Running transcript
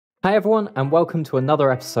Hi everyone, and welcome to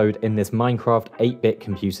another episode in this Minecraft 8-bit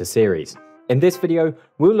computer series. In this video,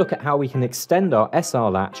 we'll look at how we can extend our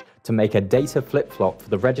SR latch to make a data flip-flop for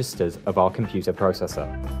the registers of our computer processor.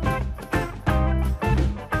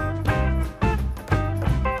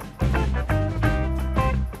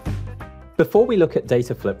 Before we look at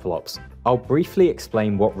data flip-flops, I'll briefly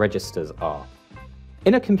explain what registers are.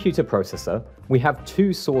 In a computer processor, we have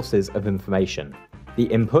two sources of information, the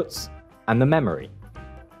inputs and the memory.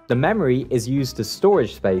 The memory is used as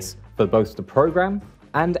storage space for both the program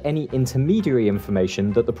and any intermediary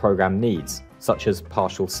information that the program needs, such as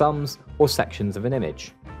partial sums or sections of an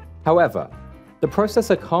image. However, the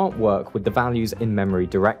processor can't work with the values in memory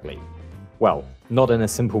directly. Well, not in a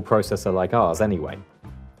simple processor like ours anyway.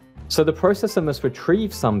 So the processor must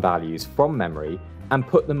retrieve some values from memory and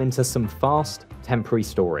put them into some fast, temporary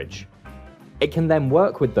storage. It can then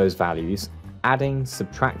work with those values, adding,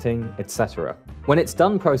 subtracting, etc. When it's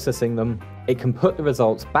done processing them, it can put the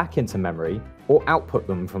results back into memory or output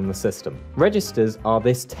them from the system. Registers are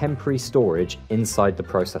this temporary storage inside the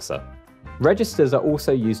processor. Registers are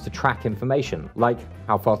also used to track information, like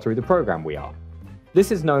how far through the program we are.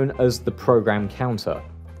 This is known as the program counter,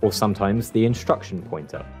 or sometimes the instruction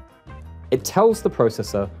pointer. It tells the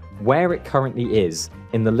processor where it currently is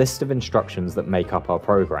in the list of instructions that make up our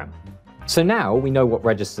program. So now we know what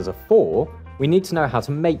registers are for, we need to know how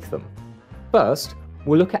to make them. First,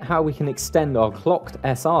 we'll look at how we can extend our clocked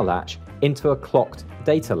SR latch into a clocked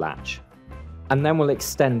data latch. And then we'll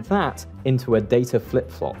extend that into a data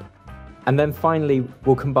flip-flop. And then finally,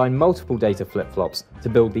 we'll combine multiple data flip-flops to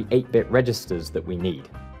build the 8-bit registers that we need.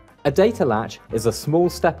 A data latch is a small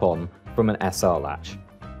step on from an SR latch.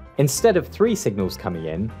 Instead of 3 signals coming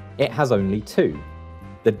in, it has only 2.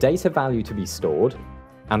 The data value to be stored,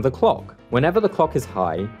 and the clock. Whenever the clock is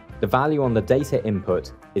high, the value on the data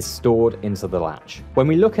input is stored into the latch. When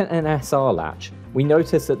we look at an SR latch, we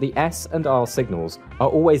notice that the S and R signals are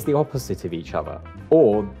always the opposite of each other,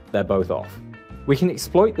 or they're both off. We can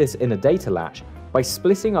exploit this in a data latch by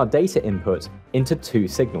splitting our data input into 2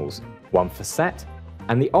 signals, one for set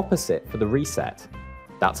and the opposite for the reset.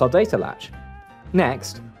 That's our data latch.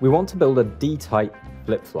 Next, we want to build a D-type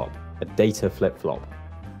flip-flop, a data flip-flop.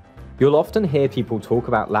 You'll often hear people talk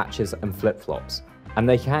about latches and flip-flops, and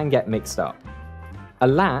they can get mixed up. A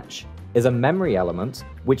latch is a memory element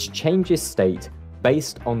which changes state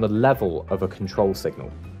based on the level of a control signal.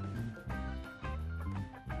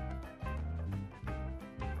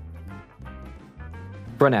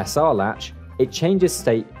 For an SR latch, it changes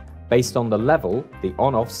state based on the level, the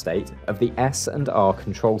on-off state, of the S and R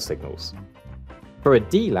control signals. For a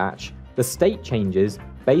D latch, the state changes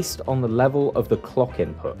based on the level of the clock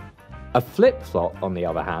input. A flip-flop, on the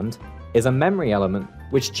other hand, is a memory element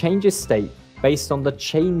which changes state based on the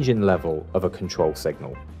change in level of a control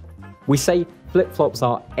signal. We say flip-flops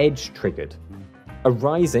are edge-triggered. A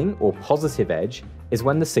rising or positive edge is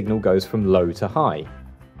when the signal goes from low to high.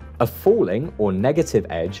 A falling or negative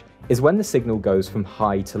edge is when the signal goes from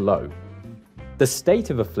high to low. The state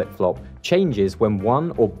of a flip-flop changes when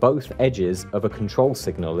one or both edges of a control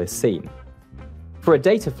signal is seen. For a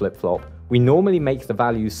data flip-flop, we normally make the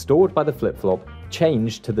values stored by the flip-flop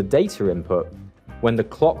change to the data input when the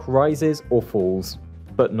clock rises or falls,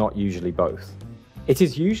 but not usually both. It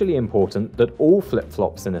is usually important that all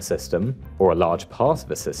flip-flops in a system, or a large part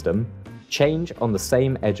of a system, change on the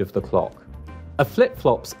same edge of the clock. A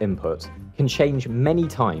flip-flop's input can change many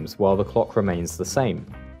times while the clock remains the same.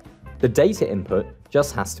 The data input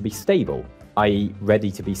just has to be stable, i.e.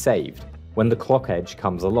 ready to be saved, when the clock edge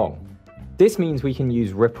comes along. This means we can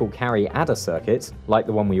use ripple carry adder circuits, like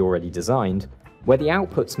the one we already designed, where the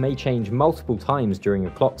outputs may change multiple times during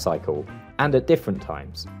a clock cycle, and at different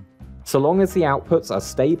times. So long as the outputs are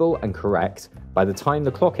stable and correct, by the time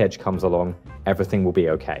the clock edge comes along, everything will be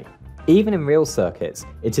okay. Even in real circuits,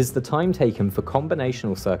 it is the time taken for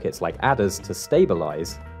combinational circuits like adders to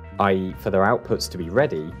stabilize, i.e. for their outputs to be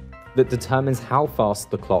ready, that determines how fast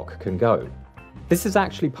the clock can go. This is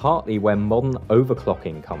actually partly where modern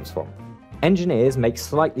overclocking comes from. Engineers make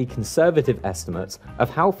slightly conservative estimates of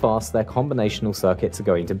how fast their combinational circuits are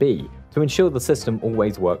going to be to ensure the system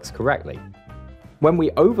always works correctly. When we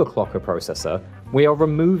overclock a processor, we are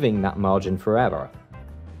removing that margin for error,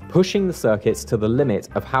 pushing the circuits to the limit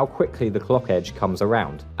of how quickly the clock edge comes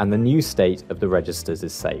around and the new state of the registers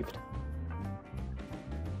is saved.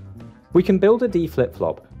 We can build a D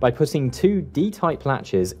flip-flop by putting 2 D-type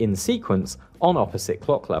latches in sequence on opposite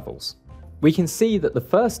clock levels. We can see that the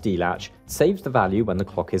first D latch saves the value when the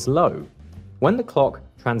clock is low. When the clock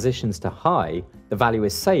transitions to high, the value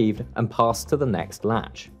is saved and passed to the next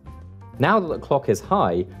latch. Now that the clock is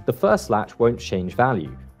high, the first latch won't change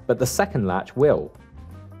value, but the second latch will.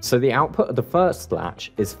 So the output of the first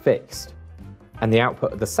latch is fixed, and the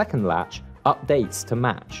output of the second latch updates to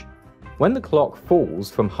match. When the clock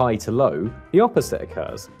falls from high to low, the opposite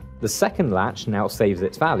occurs. The second latch now saves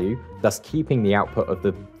its value, thus keeping the output of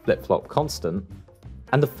the flip-flop constant,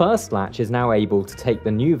 and the first latch is now able to take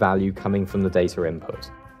the new value coming from the data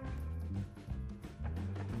input.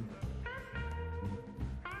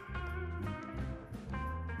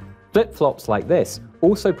 Flip-flops like this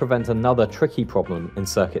also prevent another tricky problem in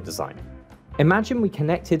circuit design. Imagine we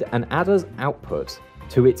connected an adder's output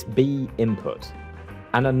to its B input,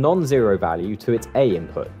 and a non-zero value to its A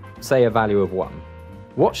input, say a value of 1.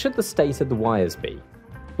 What should the state of the wires be?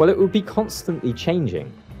 Well, it would be constantly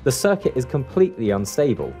changing. The circuit is completely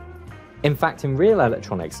unstable. In fact, in real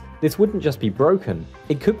electronics, this wouldn't just be broken,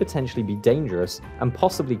 it could potentially be dangerous and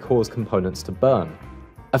possibly cause components to burn.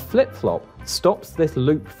 A flip-flop stops this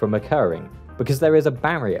loop from occurring because there is a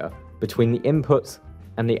barrier between the inputs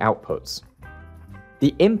and the outputs.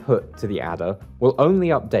 The input to the adder will only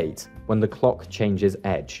update when the clock changes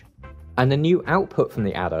edge, and the new output from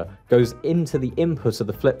the adder goes into the input of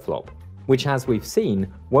the flip-flop, which, as we've seen,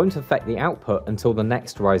 won't affect the output until the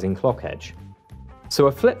next rising clock edge. So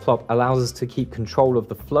a flip-flop allows us to keep control of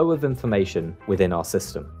the flow of information within our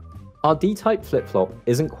system. Our D-type flip-flop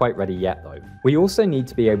isn't quite ready yet though. We also need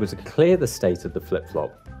to be able to clear the state of the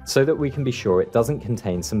flip-flop so that we can be sure it doesn't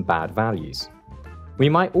contain some bad values. We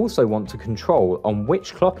might also want to control on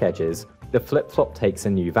which clock edges the flip-flop takes a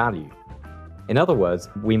new value. In other words,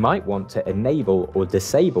 we might want to enable or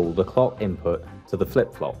disable the clock input to the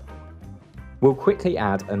flip-flop. We'll quickly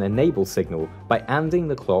add an enable signal by ANDing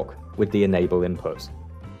the clock with the enable input.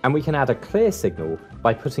 And we can add a clear signal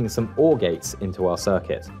by putting some OR gates into our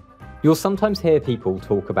circuit. You'll sometimes hear people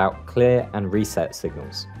talk about clear and reset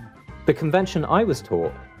signals. The convention I was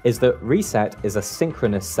taught is that reset is a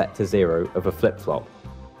synchronous set to 0 of a flip-flop,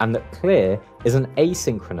 and that clear is an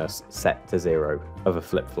asynchronous set to 0 of a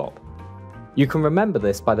flip-flop. You can remember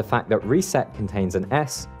this by the fact that reset contains an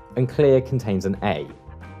S and clear contains an A.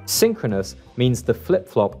 Synchronous means the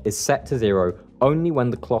flip-flop is set to 0 only when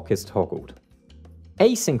the clock is toggled.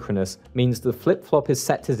 Asynchronous means the flip-flop is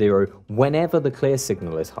set to 0 whenever the clear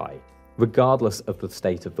signal is high, regardless of the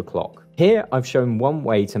state of the clock. Here I've shown one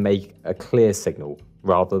way to make a clear signal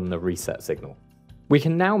rather than a reset signal. We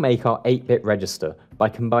can now make our 8-bit register by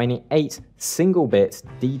combining 8 single-bit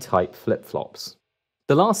D-type flip-flops.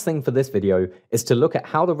 The last thing for this video is to look at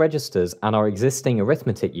how the registers and our existing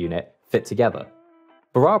arithmetic unit fit together.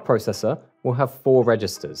 For our processor, we'll have 4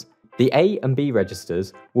 registers. The A and B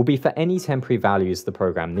registers will be for any temporary values the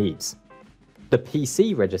program needs. The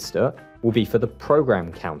PC register will be for the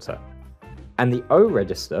program counter. And the O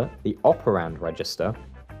register, the operand register,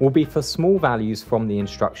 will be for small values from the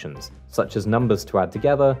instructions, such as numbers to add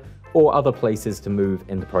together or other places to move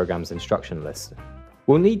in the program's instruction list.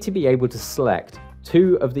 We'll need to be able to select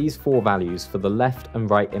 2 of these 4 values for the left and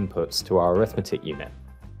right inputs to our arithmetic unit.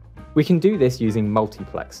 We can do this using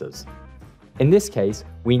multiplexers. In this case,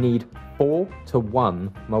 we need 4 to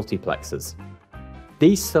 1 multiplexers.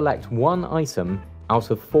 These select one item out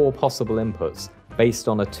of 4 possible inputs based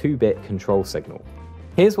on a 2-bit control signal.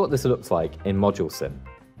 Here's what this looks like in Module Sim.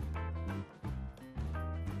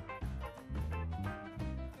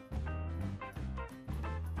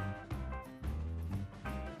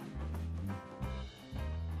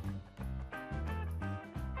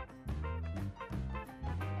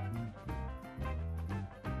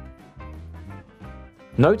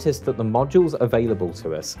 Notice that the modules available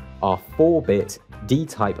to us are 4-bit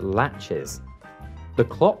D-type latches. The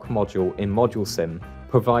clock module in Module Sim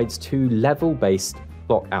provides 2 level-based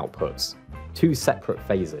clock outputs, 2 separate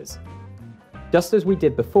phases. Just as we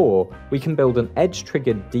did before, we can build an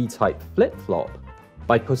edge-triggered D-type flip-flop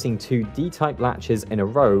by putting 2 D-type latches in a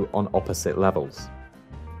row on opposite levels.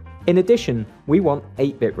 In addition, we want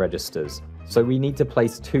 8-bit registers, so we need to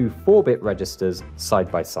place 2 4-bit registers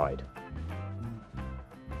side by side.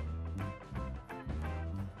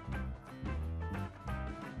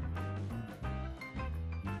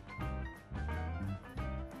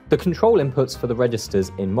 The control inputs for the registers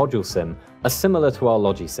in Module Sim are similar to our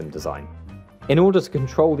Logisim design. In order to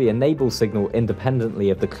control the enable signal independently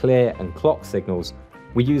of the clear and clock signals,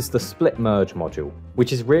 we use the split merge module,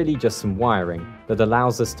 which is really just some wiring that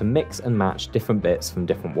allows us to mix and match different bits from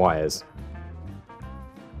different wires.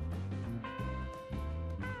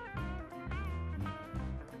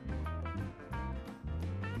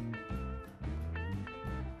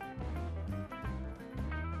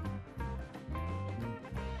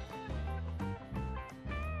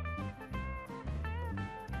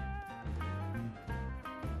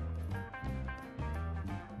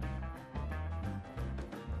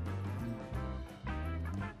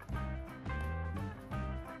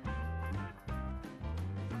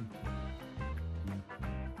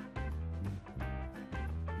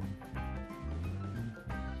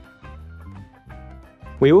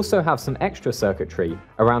 We also have some extra circuitry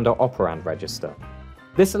around our operand register.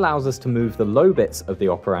 This allows us to move the low bits of the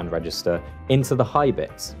operand register into the high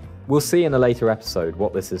bits. We'll see in a later episode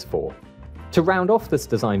what this is for. To round off this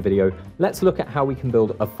design video, let's look at how we can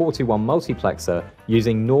build a 41 multiplexer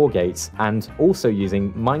using NOR gates and also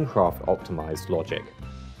using Minecraft optimized logic.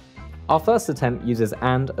 Our first attempt uses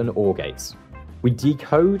AND and OR gates. We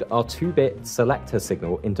decode our 2-bit selector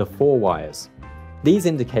signal into 4 wires. These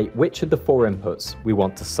indicate which of the 4 inputs we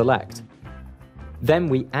want to select. Then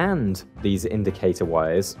we AND these indicator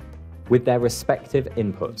wires with their respective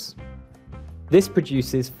inputs. This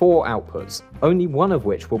produces 4 outputs, only one of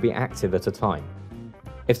which will be active at a time.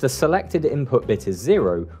 If the selected input bit is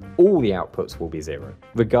 0, all the outputs will be 0,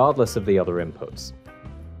 regardless of the other inputs.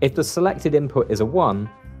 If the selected input is a 1,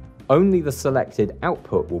 only the selected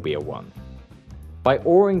output will be a 1. By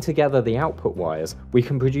ORing together the output wires, we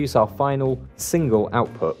can produce our final single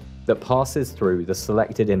output that passes through the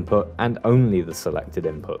selected input and only the selected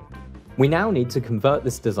input. We now need to convert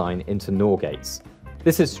this design into NOR gates.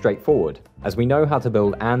 This is straightforward, as we know how to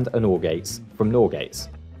build AND and OR gates from NOR gates.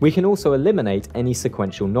 We can also eliminate any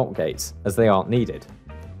sequential NOT gates, as they aren't needed.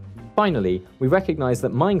 Finally, we recognize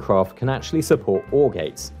that Minecraft can actually support OR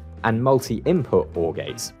gates, and multi-input OR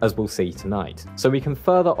gates, as we'll see tonight, so we can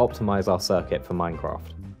further optimize our circuit for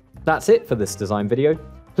Minecraft. That's it for this design video.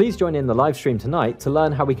 Please join in the live stream tonight to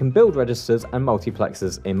learn how we can build registers and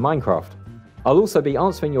multiplexers in Minecraft. I'll also be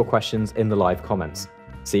answering your questions in the live comments.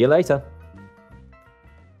 See you later!